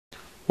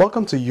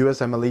Welcome to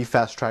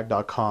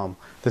USMLEFasttrack.com.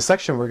 The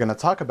section we're going to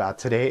talk about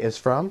today is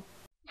from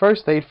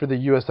First Aid for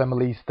the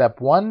USMLE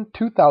Step 1,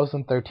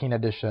 2013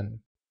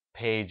 edition.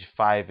 Page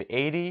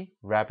 580,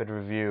 Rapid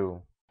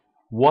Review.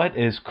 What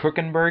is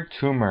Krukenberg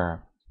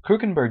tumor?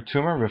 Krukenberg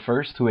tumor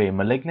refers to a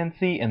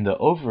malignancy in the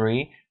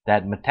ovary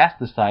that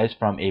metastasizes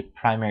from a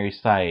primary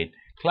site,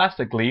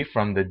 classically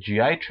from the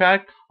GI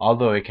tract,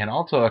 although it can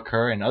also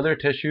occur in other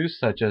tissues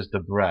such as the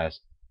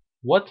breast.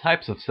 What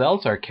types of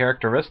cells are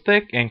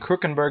characteristic in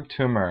Krukenberg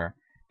tumor?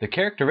 The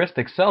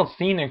characteristic cells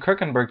seen in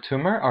Krukenberg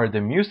tumor are the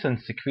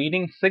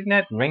mucin-secreting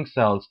signet ring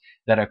cells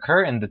that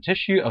occur in the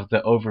tissue of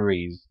the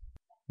ovaries.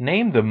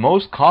 Name the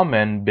most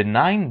common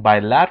benign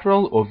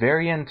bilateral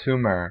ovarian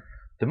tumor.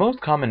 The most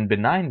common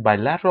benign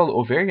bilateral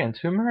ovarian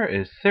tumor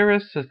is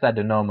serous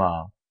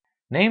cystadenoma.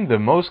 Name the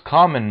most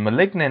common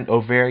malignant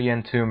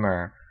ovarian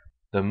tumor.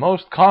 The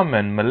most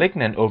common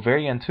malignant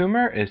ovarian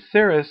tumor is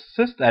serous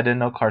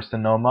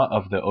cystadenocarcinoma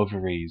of the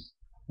ovaries.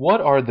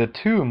 What are the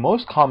two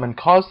most common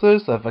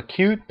causes of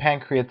acute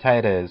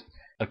pancreatitis?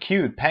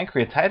 Acute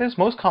pancreatitis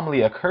most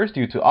commonly occurs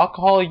due to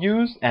alcohol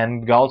use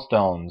and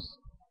gallstones.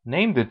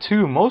 Name the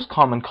two most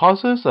common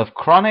causes of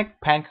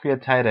chronic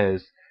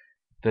pancreatitis.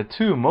 The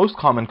two most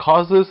common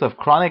causes of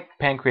chronic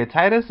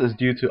pancreatitis is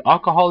due to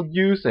alcohol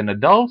use in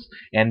adults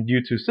and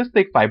due to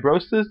cystic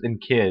fibrosis in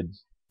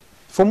kids.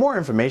 For more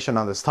information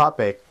on this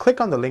topic,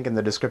 click on the link in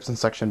the description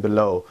section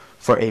below.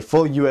 For a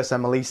full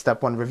USMLE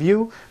Step 1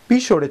 review, be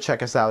sure to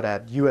check us out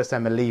at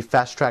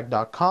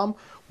USMLEFasttrack.com,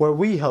 where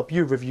we help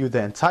you review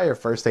the entire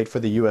first aid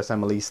for the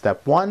USMLE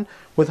Step 1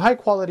 with high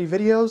quality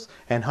videos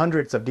and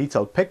hundreds of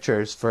detailed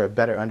pictures for a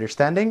better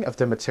understanding of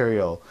the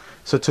material.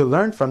 So to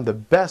learn from the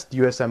best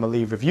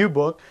USMLE review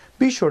book,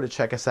 be sure to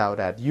check us out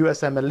at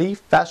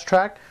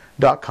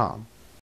USMLEFasttrack.com.